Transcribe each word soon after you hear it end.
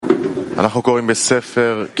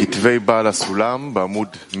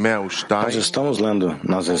Nós estamos lendo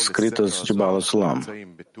nas escritas de Baal HaSulam.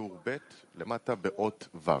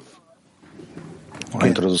 A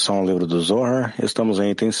introdução ao livro do Zohar, estamos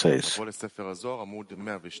em item 6.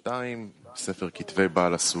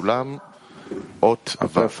 A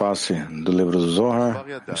prefácie do livro do Zohar,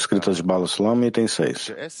 escritas de Baal HaSulam, item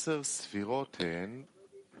 6.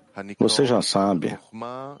 Você já sabe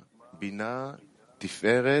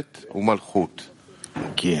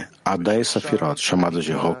que há 10 sefirot, chamados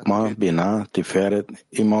de Chokmah, Binah, Tiferet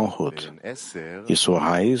e Malchut, e sua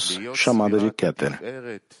raiz, chamada de Keter.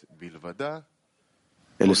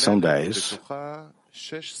 Eles são 10,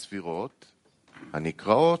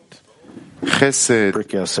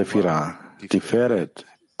 porque a sefirá Tiferet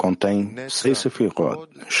contém 6 sefirot,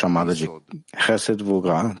 chamadas de Chesed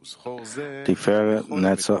vulgar, Tiferet,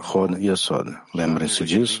 Netzach, Hod e Yesod. Lembrem-se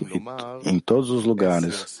disso e em todos os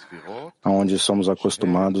lugares onde somos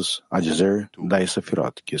acostumados a dizer 10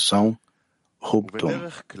 sefirot, que são Hubtum,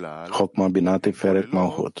 Chokmah, Binah, Tiferet,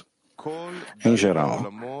 Malchut. Em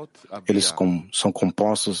geral, eles são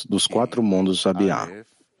compostos dos 4 mundos Abiá,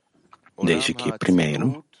 desde que,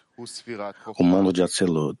 primeiro, o mundo de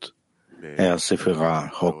Atzilut é a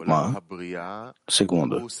Sefirá Chokmah.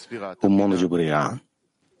 Segundo, o mundo de Briá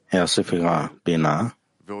é a Sefirá Binah.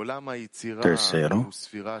 Terceiro,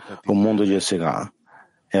 o mundo de Yetzirah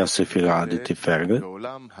é a Sefirá de Tiferet.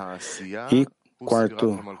 E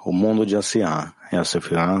quarto, o mundo de Asiá é a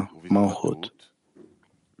Sefirá Malchut.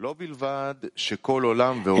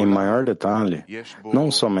 Em maior detalhe,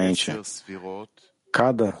 não somente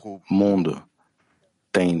cada mundo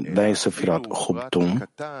tem 10 sefirot Hubtum,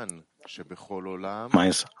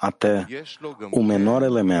 mas até o menor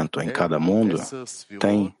elemento em cada mundo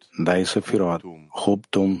tem 10 sefirot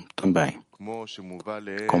Hubtum também,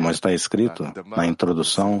 como está escrito na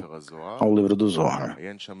introdução ao livro do Zohar,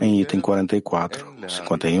 em item 44,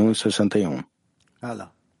 51 e 61.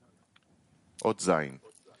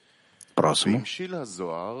 Próximo.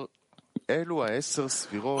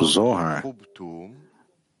 O Zohar,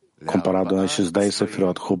 comparado a estes 10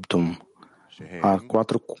 sefirot Hubtum, há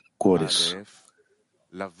 4 cores.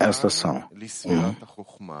 Estas são 1.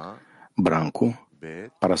 Branco,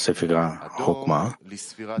 para Sefirá Chokmah.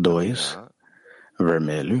 2.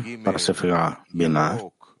 Vermelho, para Sefirá Binah.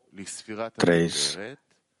 3.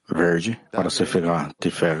 Verde, para Sefirá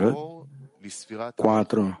Tiferet.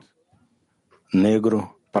 4.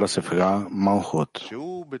 Negro, para Sefirá Malchut.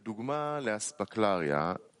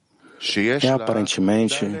 É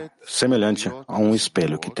aparentemente semelhante a um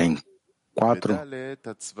espelho que tem 4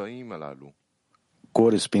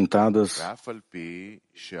 cores pintadas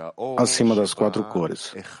acima das 4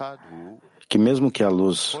 cores, que mesmo que a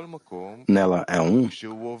luz nela é 1,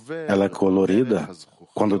 ela é colorida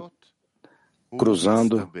quando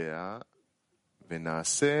cruzando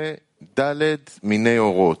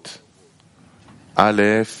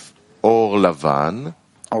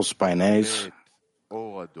aos painéis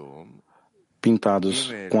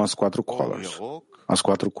pintados com as 4 cores.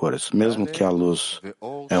 Mesmo que a luz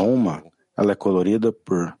é uma, ela é colorida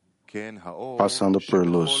passando por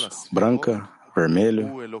luz branca, vermelho,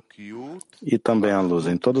 e também a luz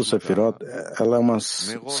em todo o Sefirot, ela é uma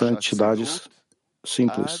santidade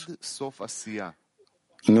simples,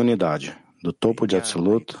 em unidade, do topo de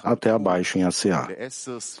Atzilut até abaixo em Asiá.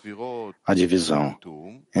 A divisão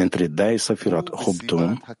entre 10 Sefirot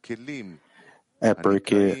Hubtum é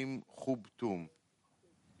porque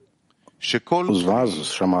os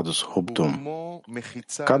vasos chamados Hubtum,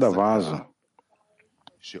 cada vaso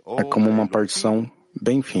é como uma partição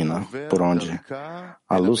bem fina, por onde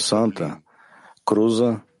a luz santa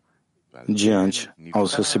cruza diante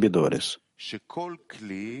aos recebedores.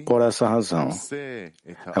 Por essa razão,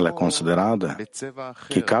 ela é considerada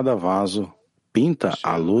que cada vaso pinta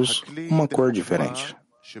a luz uma cor diferente.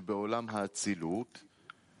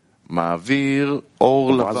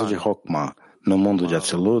 O vaso de Chokmah no mundo de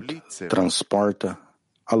Atzilut transporta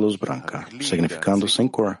a luz branca, significando sem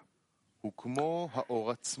cor.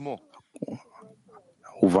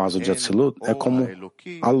 O vaso de Atzilut é como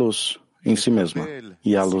a luz em si mesma,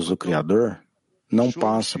 e a luz do Criador não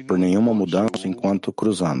passa por nenhuma mudança enquanto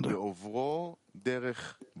cruzando.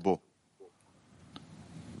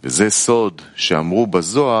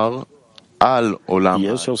 E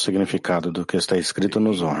esse é o significado do que está escrito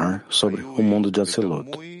no Zohar sobre o mundo de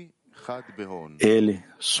Atzilut. Ele,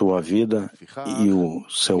 sua vida e o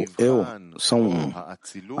seu eu são um.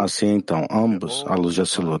 Assim então, ambos, a luz de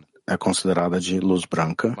Atzilut é considerada de luz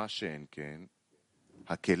branca, mas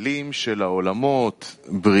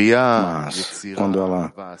quando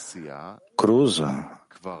ela cruza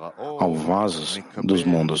Ao vasos dos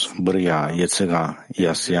mundos Briá, Yetzirá e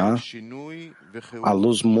Asiá, a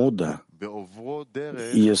luz muda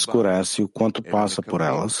e escurece o quanto passa por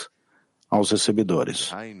elas aos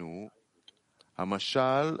recebedores.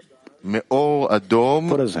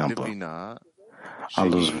 Por exemplo, a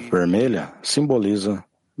luz vermelha simboliza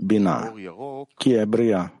Biná, que é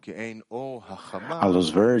Briá. A luz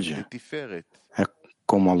verde é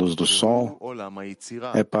como a luz do sol,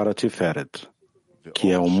 é para Tiferet,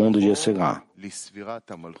 que é o mundo de Yetzirá.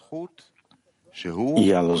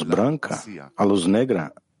 E a luz branca, a luz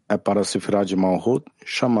negra, é para Sefirá de Malhut,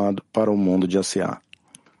 chamado para o mundo de Asiá.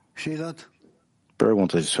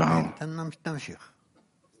 Pergunta de Zohar.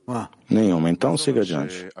 Nenhuma. Então siga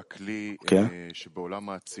adiante. O quê?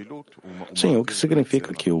 Sim, o que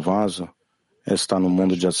significa que o vaso está no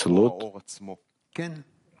mundo de Atzilut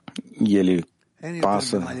e ele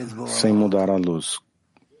passa sem mudar a luz.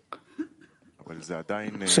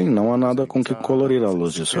 Sim, não há nada com que colorir a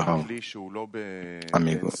luz de Zohar.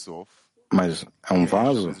 Amigo, mas é um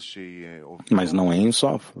vaso, mas não é em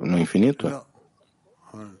Sof, no infinito.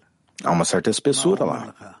 Há uma certa espessura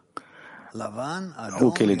lá. O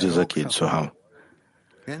que ele diz aqui de Zohar?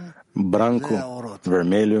 Branco,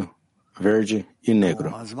 vermelho, verde e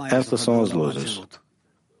negro. Estas são as luzes.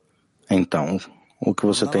 Então, o que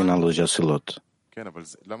você tem na luz de Atzilut?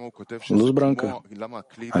 Luz branca,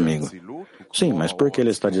 amigo. Sim, mas por que ele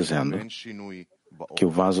está dizendo que o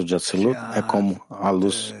vaso de Atzilut é como a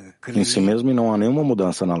luz em si mesmo e não há nenhuma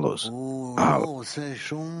mudança na luz?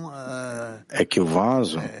 É que o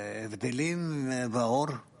vaso ele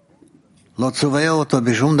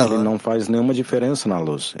não faz nenhuma diferença na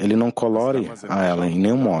luz. Ele não colore a ela em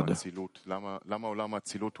nenhum modo.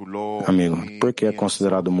 Amigo, por que é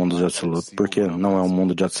considerado o mundo de Atzilut? Porque não é o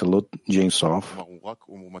mundo de Atzilut de Ensof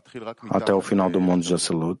até o final do mundo de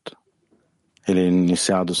Atzilut. Ele é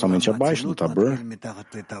iniciado somente abaixo do Tabor.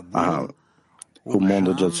 O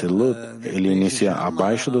mundo de Atzilut, ele inicia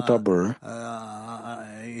abaixo do Tabor.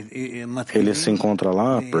 Ele se encontra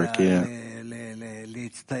lá porque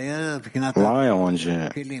lá é onde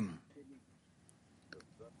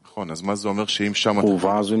o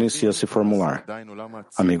vaso inicia a se formular.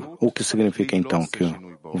 Amigo, o que significa então que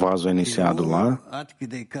o vaso é iniciado lá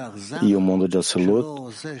e o mundo de Atzilut,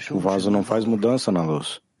 o vaso não faz mudança na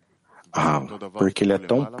luz? Porque ele é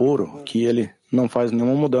tão puro que ele não faz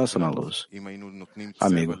nenhuma mudança na luz.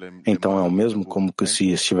 Amigo, então é o mesmo como que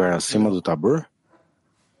se estiver acima do Tabor?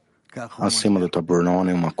 Acima do Tabor não há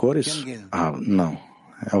nenhuma cores? Não.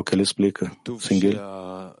 É o que ele explica.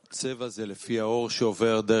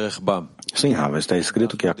 Sim, Rava, está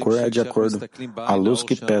escrito que a cor é de acordo à luz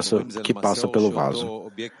que passa pelo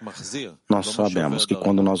vaso. Nós sabemos que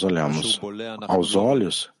quando nós olhamos aos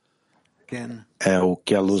olhos, é o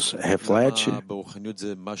que a luz reflete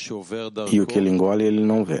e o que ele engole ele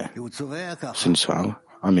não vê. Sim, fala.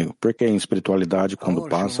 Amigo, porque em espiritualidade, quando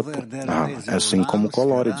passa, é assim como o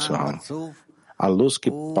colore de Zohar. A luz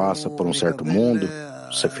que passa por um certo mundo,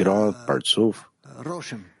 Sefirot, Partsuf,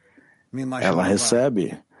 ela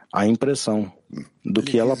recebe a impressão do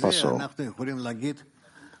que ela passou.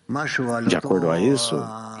 De acordo a isso,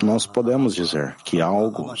 nós podemos dizer que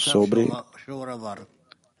algo sobre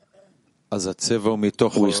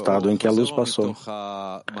o estado em que a luz passou.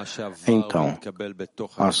 Então,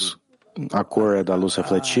 a cor é da luz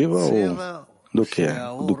refletiva ou do quê?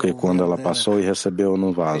 Do que quando ela passou e recebeu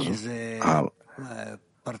no vaso?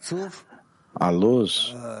 A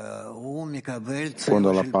luz, quando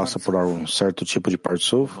ela passa por um certo tipo de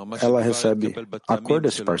Partsuf, ela recebe a cor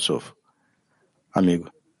desse Partsuf.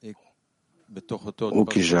 Amigo, o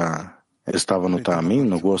que já estava no Ta'amim,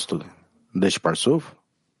 no gosto deste Partsuf?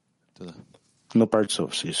 No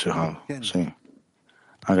Partsuf, sim.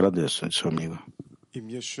 Agradeço, seu amigo.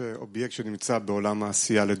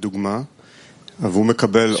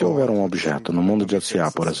 Se houver um objeto no mundo de Asiá,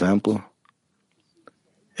 por exemplo,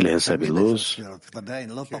 ele recebe luz,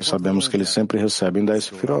 e sabemos que ele sempre recebe em 10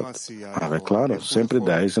 Sefirot. É claro, sempre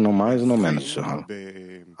 10 e não mais e não menos.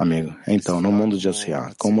 Amigo, então, no mundo de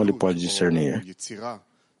Asiá, como ele pode discernir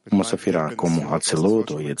uma Sefirá como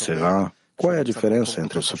Atzilut ou Yetzirá? Qual é a diferença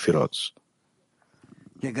entre os Sefirots?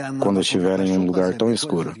 Quando estiverem em um lugar tão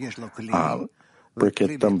escuro.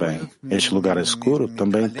 Porque também, este lugar escuro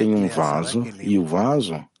também tem um vaso, e o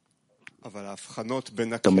vaso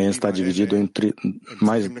também está dividido entre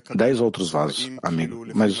mais 10 outros vasos, amigo.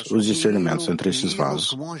 Mas os discernimentos entre esses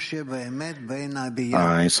vasos,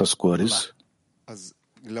 essas cores,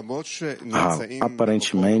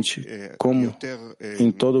 Aparentemente, como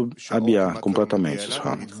em todo Abiá, completamente,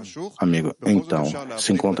 amigo. Então,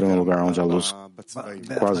 se encontra em um lugar onde a luz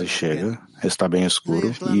quase chega, está bem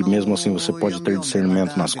escuro, e mesmo assim você pode ter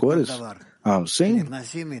discernimento nas cores? Sim.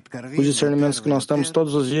 Os discernimentos que nós temos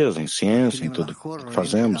todos os dias, em ciência, em tudo que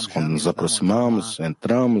fazemos, quando nos aproximamos,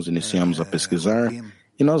 entramos, iniciamos a pesquisar,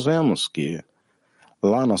 e nós vemos que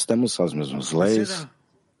lá nós temos as mesmas leis.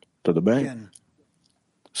 Tudo bem?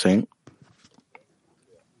 Sim.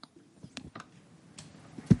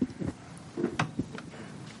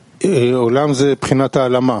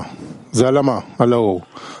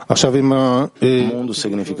 Mundo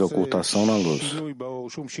significa ocultação na luz.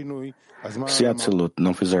 Se Atzilut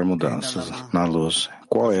não fizer mudanças na luz,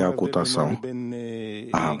 qual é a ocultação?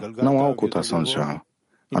 Não há ocultação de Zohar.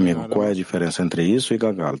 Amigo, qual é a diferença entre isso e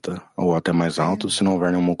Gagalta? Ou até mais alto, se não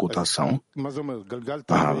houver nenhuma ocultação?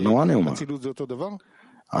 Não há nenhuma.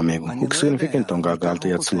 Amigo, o que significa então Gagalta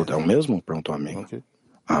e Atzilut? É o mesmo? Perguntou o amigo.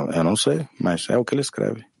 Eu não sei, mas é o que ele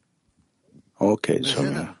escreve. Ok, seu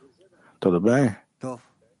amigo. Tudo bem?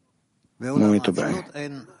 Muito bem.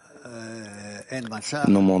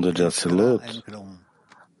 No mundo de Atzilut,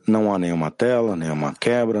 não há nenhuma tela, nenhuma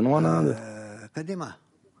quebra, não há nada.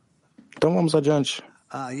 Então vamos adiante.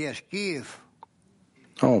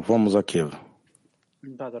 Vamos a Kiev.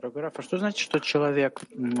 Да, дорогой Раф, что значит, что человек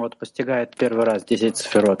постигает первый раз 10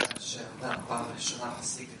 сферот?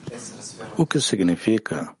 O que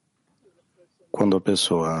significa quando a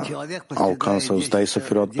pessoa alcança os 10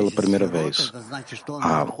 sefirot pela primeira vez?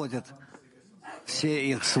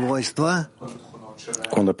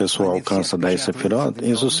 Quando a pessoa alcança 10 sefirot,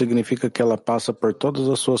 isso significa que ela passa por todas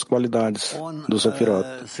as suas qualidades do sefirot.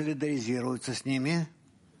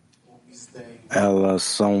 Elas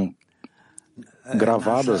são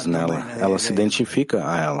gravadas nela, ela se identifica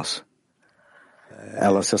a elas.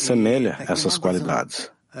 Ela se assemelha a essas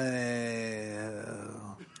qualidades.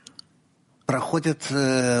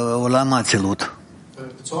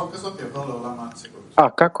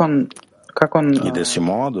 E desse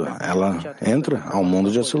modo, ela entra ao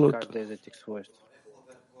mundo de Atzilut.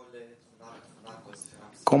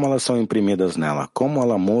 Como elas são imprimidas nela? Como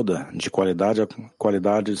ela muda de qualidade a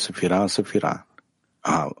qualidade de Sefirah a Sefirah?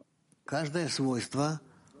 Каждое свойство,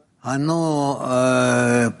 оно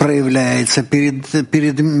проявляется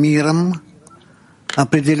перед миром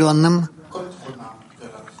определенным.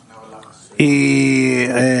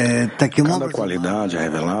 Cada qualidade é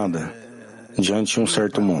revelada diante de um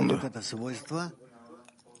certo mundo.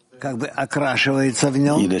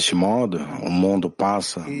 E deste modo, o mundo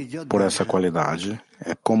passa por essa qualidade.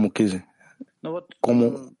 É como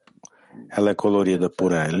ela é colorida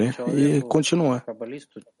por ele e continua.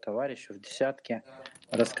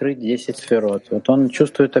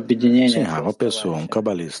 Sim, uma pessoa, um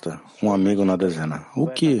cabalista, um amigo na dezena. O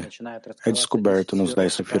que é descoberto nos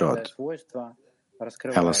 10 sefirot?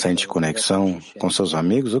 Ela sente conexão com seus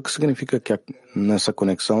amigos, o que significa que nessa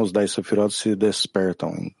conexão os 10 sefirot se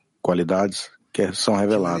despertam em qualidades que são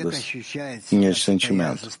reveladas em esse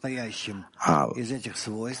sentimento. A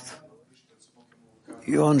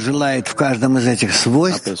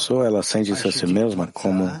pessoa, ela sente-se a si mesma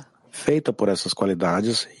como feita por essas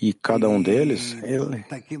qualidades e cada um deles,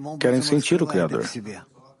 querem sentir o Criador.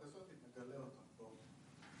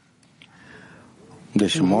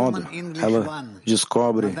 Deste modo, ela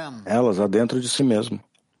descobre elas adentro de si mesma.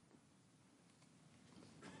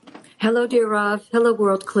 Hello, dear Rav. Hello,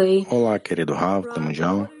 World Clay. Olá, querido Rav,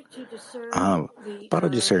 mundial. Para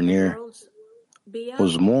discernir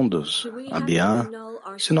os mundos, Abiá,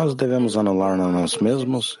 se nós devemos anular a nós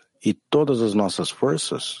mesmos e todas as nossas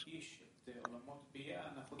forças,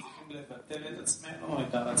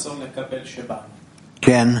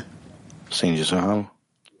 sim, disse Rav.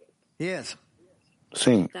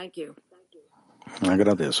 Sim.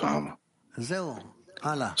 Agradeço, Rav.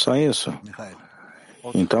 Só isso.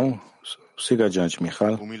 Então, siga adiante,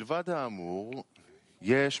 Michal.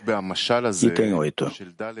 Item 8.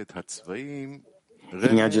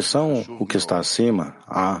 Em adição, o que está acima,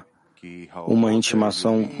 há uma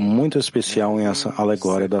intimação muito especial em essa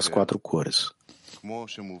alegória das 4 cores.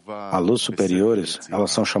 A luz superiores,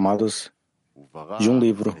 elas são chamadas de um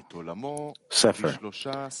livro, Sefer,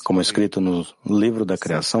 como escrito no livro da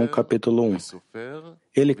criação, capítulo 1.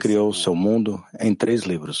 Ele criou o seu mundo em 3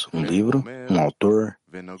 livros, um livro, um autor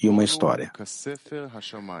e uma história.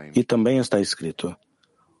 E também está escrito,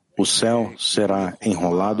 o céu será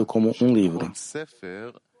enrolado como um livro.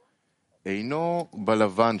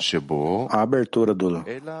 A abertura do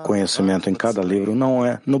conhecimento em cada livro não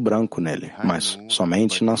é no branco nele, mas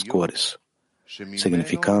somente nas cores.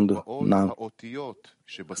 significando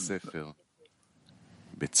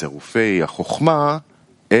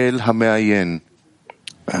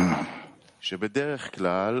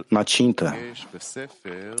na tinta,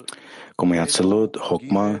 como em Atzilut,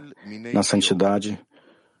 Chokmah, na santidade,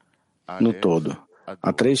 no todo.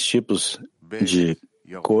 Há 3 tipos de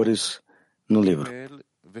cores no livro: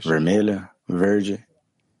 vermelha, verde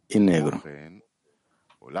e negro.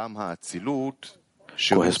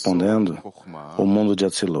 Correspondendo ao mundo de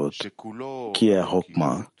Atzilut, que é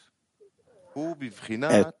Chokmah,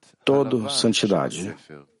 é todo santidade.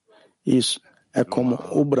 Isso é como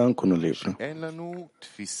o branco no livro.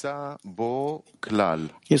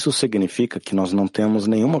 Isso significa que nós não temos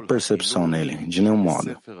nenhuma percepção nele, de nenhum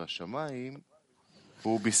modo.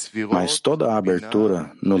 Mas toda a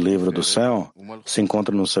abertura no livro do céu se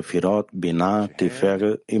encontra no Sefirot, Binah,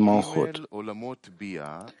 Tiferet e Malchut,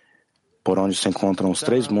 por onde se encontram os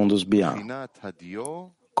 3 mundos Biá,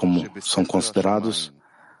 como são considerados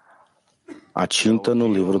a tinta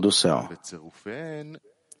no livro do céu.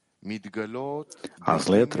 As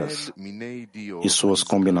letras e suas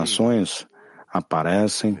combinações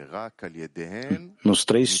aparecem nos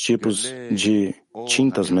 3 tipos de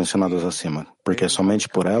tintas mencionadas acima, porque é somente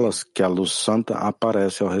por elas que a luz santa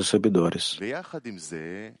aparece aos recebedores.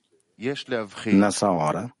 Nessa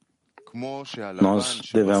hora, nós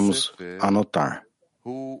devemos anotar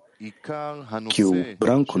que o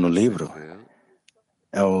branco no livro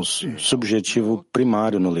é o subjetivo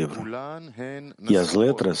primário no livro, e as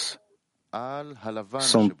letras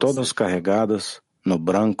são todas carregadas no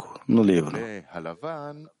branco no livro.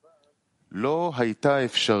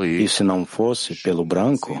 E se não fosse pelo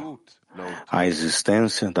branco, a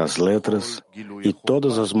existência das letras e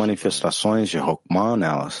todas as manifestações de Chokmah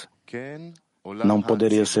nelas não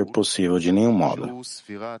poderia ser possível de nenhum modo.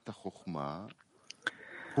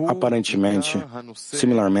 Aparentemente,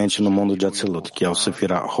 similarmente no mundo de Atzilut, que é o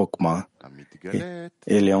Sefirah Chokmah,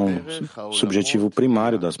 ele é um subjetivo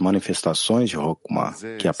primário das manifestações de Chokmah,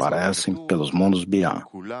 que aparecem pelos mundos Biá.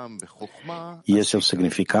 E esse é o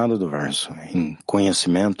significado do verso. Em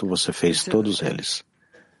conhecimento você fez todos eles.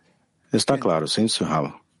 Está claro, sim,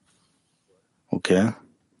 Zohar? O que é?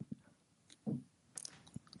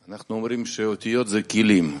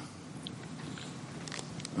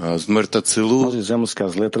 Nós dizemos que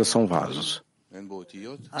as letras são vasos.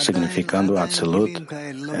 Significando Atzilut,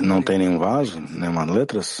 não tem nenhum vaso, nenhuma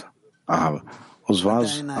letras? Os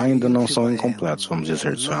vasos ainda não são incompletos, vamos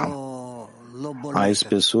dizer, Zohar. A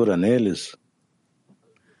espessura neles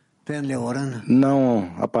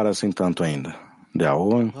não aparecem tanto ainda. De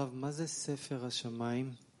Aon?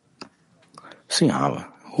 Sim,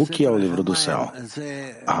 Rava. O que é o livro do céu?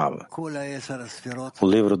 Rava. O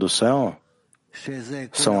livro do céu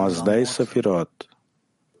são as 10 Sefirot,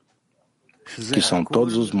 que são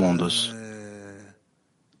todos os mundos.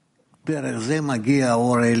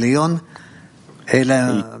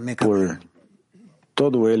 E por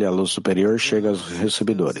todo ele, a luz superior chega aos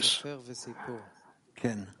recebedores.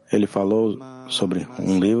 Ele falou sobre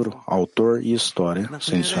um livro, autor e história,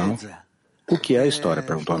 essencial. O que é a história?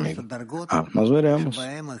 Perguntou o amigo. Nós veremos.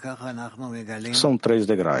 São 3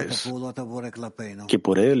 degraus, que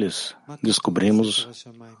por eles descobrimos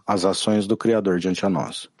as ações do Criador diante a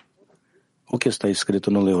nós. O que está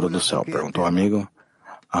escrito no livro do céu? Perguntou o amigo.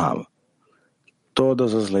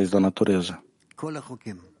 Todas as leis da natureza.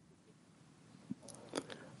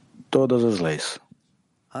 Todas as leis.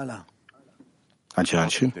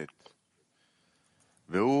 Adiante.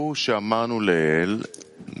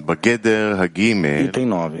 Item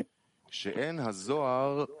 9.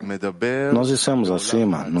 Nós dissemos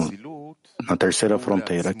acima, na terceira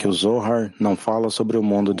fronteira, que o Zohar não fala sobre o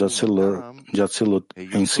mundo de Atzilut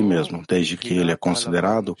em si mesmo, desde que ele é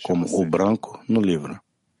considerado como o branco no livro.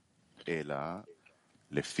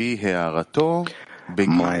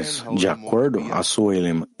 Mas, de acordo à sua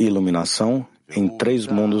iluminação, em 3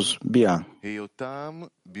 mundos Biá,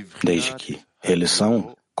 desde que eles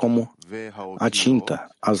são como a tinta,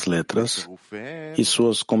 as letras e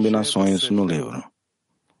suas combinações no livro.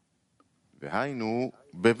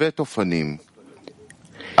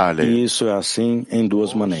 E isso é assim em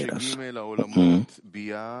 2 maneiras.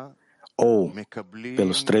 Ou,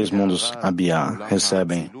 pelos 3 mundos Abiá,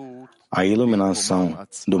 recebem a iluminação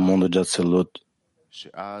do mundo de Atzilut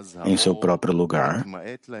em seu próprio lugar,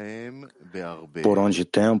 por onde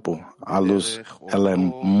tempo a luz ela é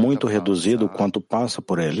muito reduzida quanto passa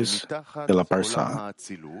por eles, pela Parsá,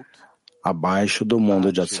 abaixo do mundo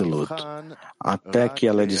de Atzilut, até que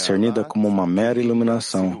ela é discernida como uma mera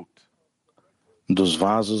iluminação dos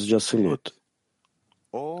vasos de Atzilut.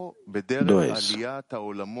 2.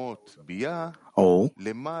 Ou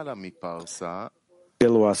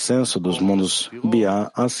pelo ascenso dos mundos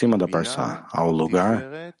Biá acima da Parsá, ao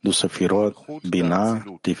lugar do Sefirot, Binah,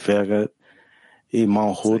 Tiferet e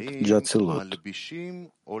Malhut de Atzilut,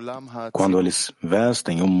 quando eles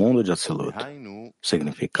vestem o mundo de Atzilut,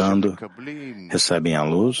 significando, recebem a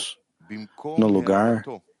luz no lugar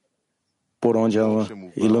por onde ela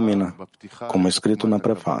ilumina, como escrito na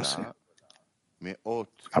prefácie.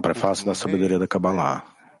 A prefácie da sabedoria da Kabbalah,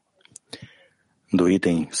 do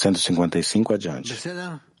item 155 adiante.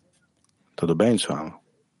 Tudo bem, pessoal?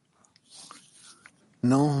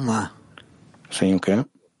 Não, má. Sim, o quê?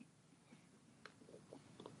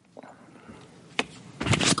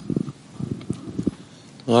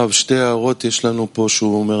 רב, שתי הערות יש לנו פה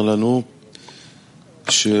שהוא אומר לנו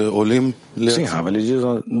שעולים Sim, Rav, ele diz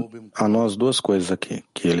a nós duas coisas aqui,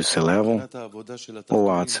 que eles se elevam ou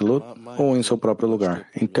a Atzilut ou em seu próprio lugar.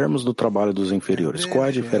 Em termos do trabalho dos inferiores, qual é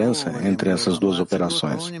a diferença entre essas duas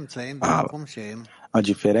operações? A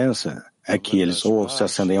diferença é que eles ou se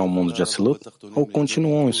ascendem ao mundo de Atzilut ou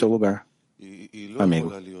continuam em seu lugar.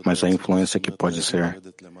 Amigo, mas a influência que pode ser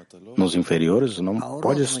nos inferiores não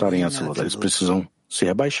pode estar em Atzilut. Eles precisam se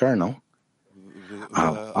rebaixar, não?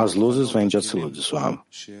 As luzes vêm de Atzilut, de suave.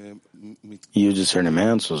 E o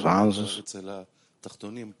discernimento, os vasos,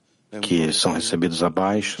 que são recebidos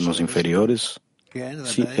abaixo, nos inferiores,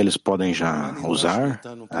 se eles podem já usar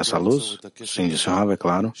essa luz, sim, de suave, é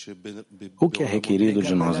claro. O que é requerido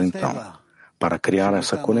de nós, então, para criar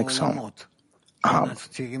essa conexão?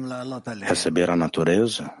 Receber a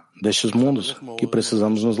natureza destes mundos que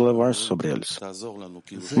precisamos nos levar sobre eles.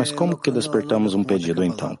 Mas como que despertamos um pedido,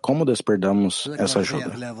 então? Como despertamos essa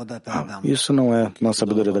ajuda? Isso não é na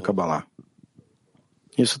sabedoria da Kabbalah.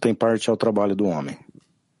 Isso tem parte ao trabalho do homem.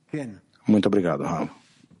 Muito obrigado, Rav.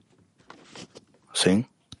 Sim?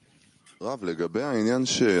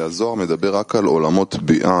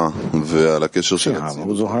 Sim, Rav.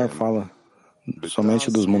 O Zohar fala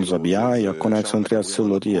somente dos mundos Abiá e a conexão entre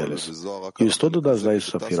Atzilut e eles. E o estudo das 10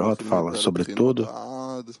 Sefirot fala sobre tudo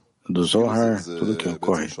do Zohar, tudo que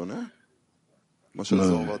ocorre. No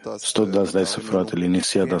estudo das 10 Sefirot, ele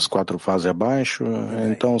inicia das 4 fases abaixo,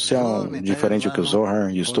 então se é diferente do que o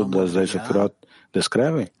Zohar e o estudo das 10 Sefirot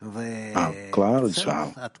descrevem? Claro, disse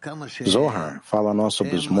Rav. Zohar fala a nós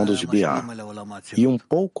sobre os mundos de Biá e um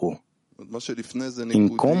pouco em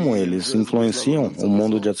como eles influenciam o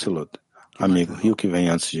mundo de Atzilut. Amigo, e o que vem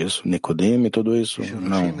antes disso? Nicodemo e tudo isso?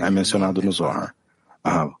 Não, é mencionado no Zohar.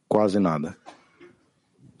 Quase nada.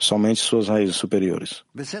 Somente suas raízes superiores.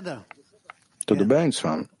 Tudo bem,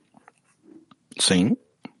 Swan? Sim?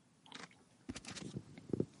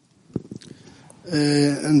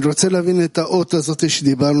 Eu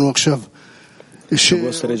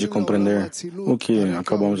gostaria de compreender o que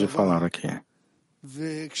acabamos de falar aqui.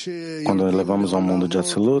 Quando elevamos ao mundo de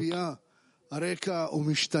Atzilut, o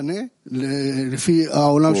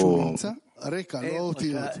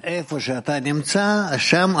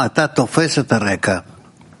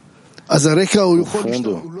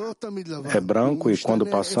fundo é branco e quando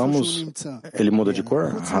passamos, ele muda de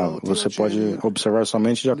cor? Você pode observar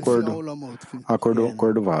somente de acordo com a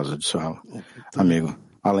cor do vaso, disse Rav. Amigo,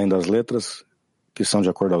 além das letras que são de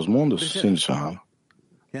acordo aos mundos? Sim, disse Rav.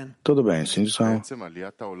 Tudo bem, sim, disse Rav.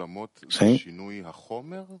 Sim?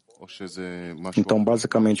 Então,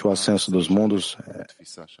 basicamente, o ascenso dos mundos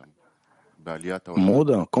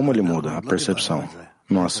muda? Como ele muda? A percepção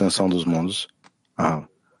na ascensão dos mundos.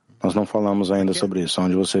 Nós não falamos ainda sobre isso.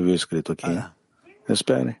 Onde você viu escrito aqui?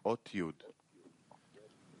 Espere.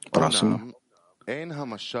 Próximo.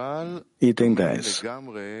 Item 10.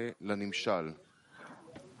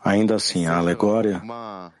 Ainda assim, a alegória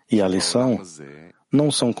e a lição não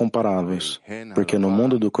são comparáveis, porque no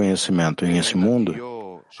mundo do conhecimento e nesse mundo,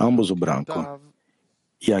 ambos o branco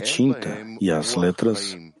e a tinta e as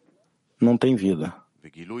letras não têm vida.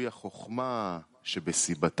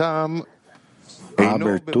 A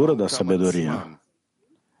abertura da sabedoria,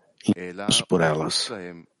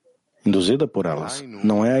 induzida por elas,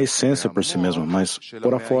 não é a essência por si mesma, mas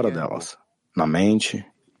por afora delas, na mente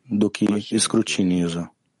do que escrutiniza.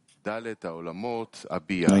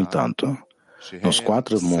 No entanto, nos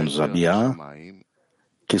 4 mundos Abiá,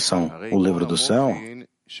 que são o livro do céu,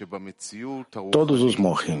 todos os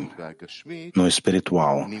morrim no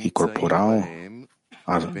espiritual e corporal,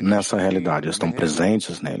 nessa realidade, estão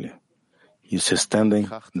presentes nele e se estendem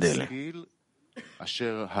dele.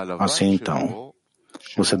 Assim, então,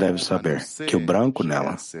 você deve saber que o branco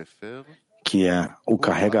nela, que é o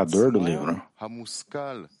carregador do livro,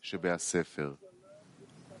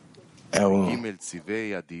 é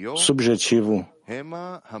o subjetivo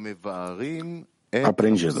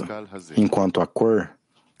aprendido, enquanto a cor,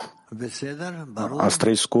 as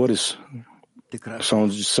três cores são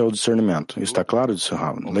de seu discernimento. Está claro, disse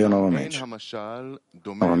Rav? Leia novamente.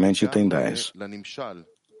 Novamente, item 10.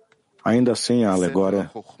 Ainda assim, a alegória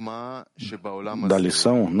da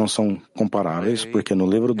lição não são comparáveis, porque no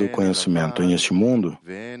livro do conhecimento em este mundo,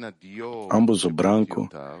 ambos o branco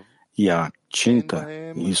e a tinta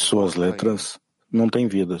e suas letras não têm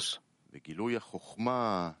vidas.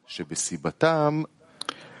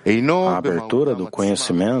 A abertura do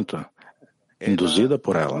conhecimento, induzida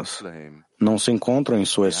por elas, não se encontra em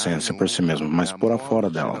sua essência por si mesmo, mas por afora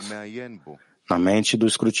delas, na mente do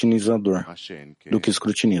escrutinizador, do que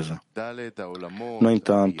escrutiniza. No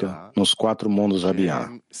entanto, nos 4 mundos Abiyah,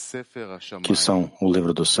 que são o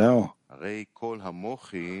livro do céu,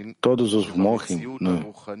 todos os mochin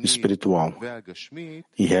no espiritual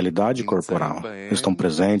e realidade corporal estão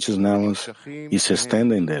presentes nelas e se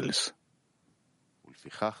estendem deles.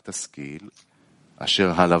 Assim,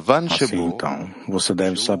 então, você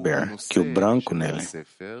deve saber que o branco nele,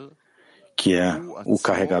 que é o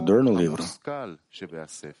carregador no livro,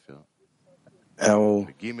 é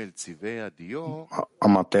a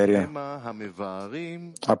matéria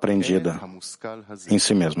aprendida em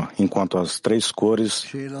si mesma, enquanto as 3 cores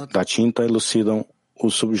da tinta elucidam o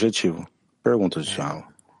subjetivo. Perguntas de Thiago?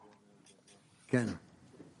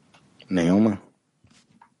 Nenhuma?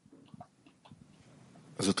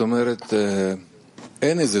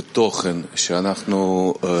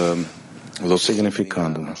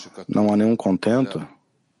 Significando, não há nenhum contento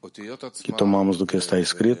que tomamos do que está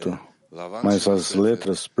escrito, mas as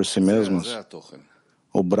letras por si mesmas,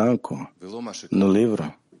 o branco no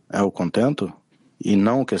livro é o contento e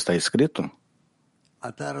não o que está escrito?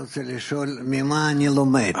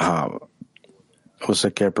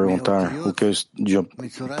 Você quer perguntar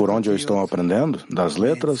por onde eu estou aprendendo? Das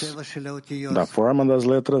letras? Da forma das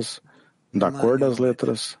letras? Da cor das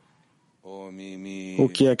letras? O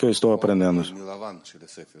que é que eu estou aprendendo,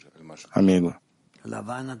 amigo?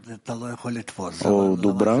 Ou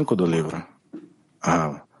do branco do livro?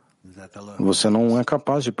 Você não é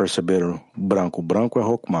capaz de perceber o branco. O branco é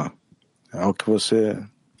Hokmah. É o que você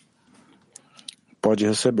pode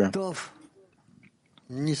receber.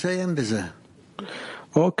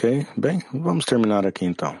 Ok, bem, vamos terminar aqui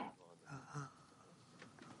então.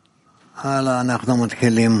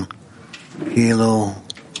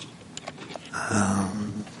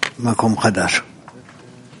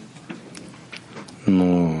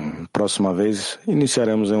 No próxima vez,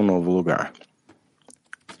 iniciaremos em um novo lugar.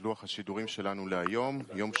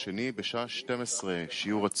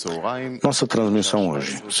 Nossa transmissão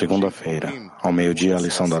hoje, segunda-feira, ao meio-dia, a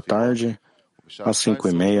lição da tarde, às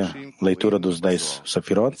 5:30, leitura dos 10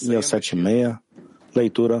 Sefirot, e às 7:30,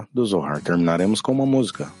 leitura do Zohar. Terminaremos com uma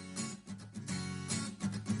música.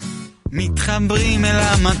 מתחברים אל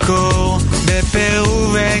המקור,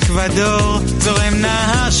 בפרו ואקוודור, זורם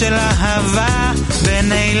נהר של אהבה,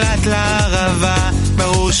 בין אילת לערבה,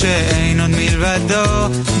 ברור שאין עוד מלבדו,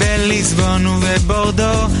 בליסבון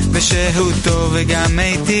ובבורדו, בשהותו וגם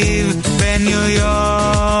מיטיב, בניו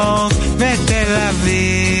יורק ותל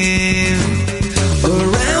אביב.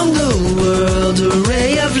 Around the world, a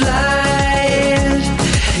ray of light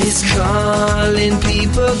is calling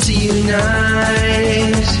people to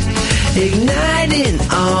unite, igniting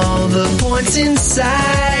all the points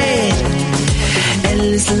inside.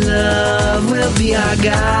 Endless love will be our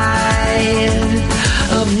guide,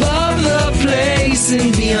 above the place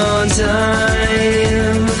and beyond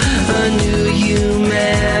time. A new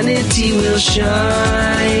humanity will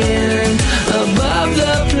shine, above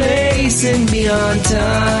the place and beyond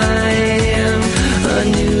time. A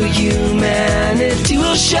new humanity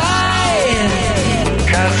will shine.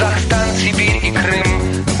 Казахстан, Сибирь и Крым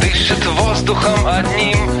дышит воздухом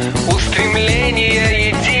одним,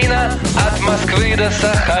 устремление едино, от Москвы до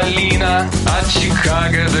Сахалина, от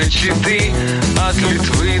Чикаго до Читы, от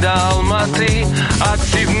Литвы до Алматы, от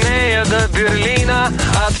Сиднея до Берлина,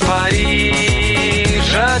 от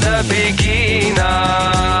Парижа до Пекина.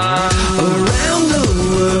 Around the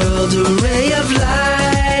world, a ray of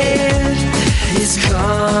light is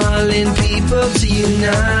calling people to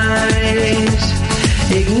unite,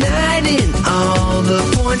 igniting all the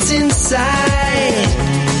points inside.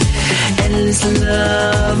 Endless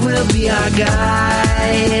love will be our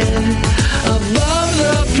guide, above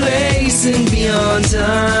the place and beyond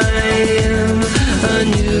time. A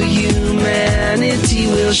new humanity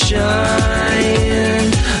will shine,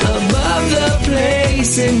 above the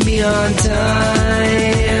place and beyond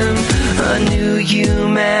time. A new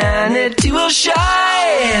humanity will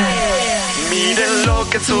shine.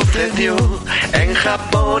 sucedió en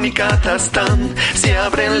Japón y Kazajstán. Se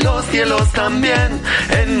abren los cielos también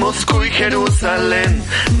en Moscú y Jerusalén.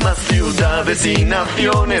 Más ciudades y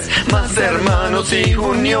naciones, más hermanos y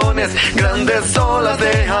uniones, grandes olas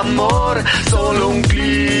de amor, solo un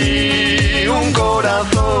clic, un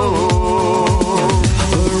corazón.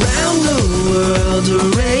 Around the world,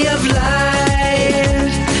 a ray of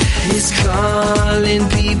light is calling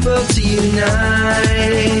people to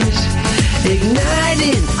unite,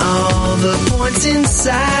 igniting all the points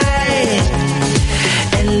inside.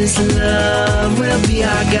 Endless love will be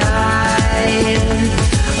our guide,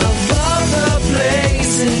 above the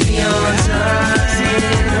place and beyond time.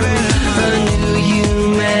 A new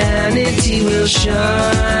humanity will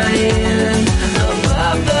shine,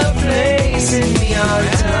 above the place and beyond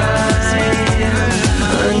time.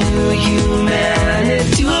 A new humanity